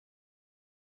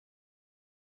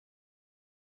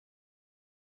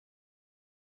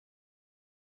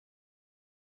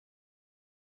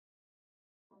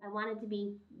I wanted to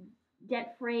be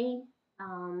debt free.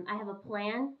 I have a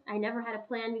plan. I never had a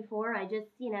plan before. I just,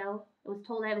 I was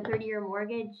told I have a 30-year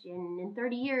mortgage, and in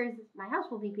 30 years, my house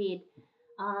will be paid.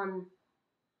 Um,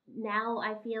 Now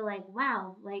I feel like,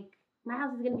 wow, like my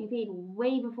house is going to be paid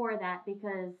way before that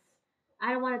because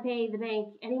I don't want to pay the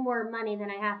bank any more money than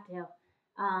I have to.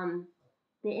 Um,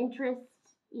 the interest,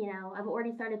 I've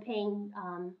already started paying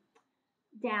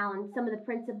down some of the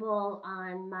principal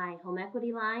on my home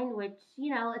equity line, which,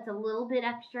 it's a little bit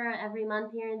extra every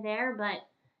month here and there. But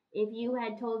if you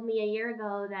had told me a year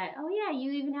ago that, oh, yeah,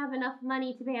 you even have enough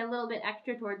money to pay a little bit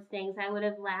extra towards things, I would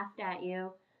have laughed at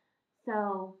you.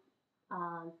 So,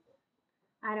 um,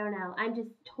 I don't know. I'm just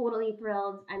totally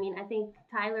thrilled. I mean, I think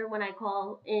Tyler, when I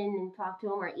call in and talk to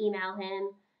him or email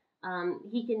him,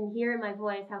 he can hear in my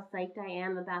voice how psyched I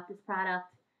am about this product.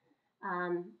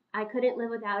 I couldn't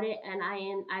live without it, and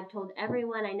I've told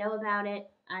everyone I know about it.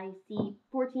 I see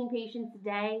 14 patients a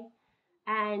day,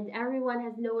 and everyone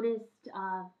has noticed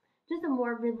just a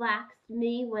more relaxed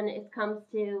me when it comes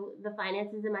to the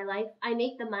finances in my life. I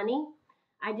make the money.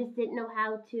 I just didn't know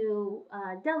how to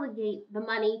delegate the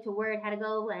money to where it had to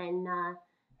go, and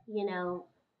you know,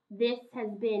 this has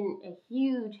been a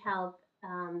huge help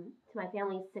to my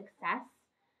family's success.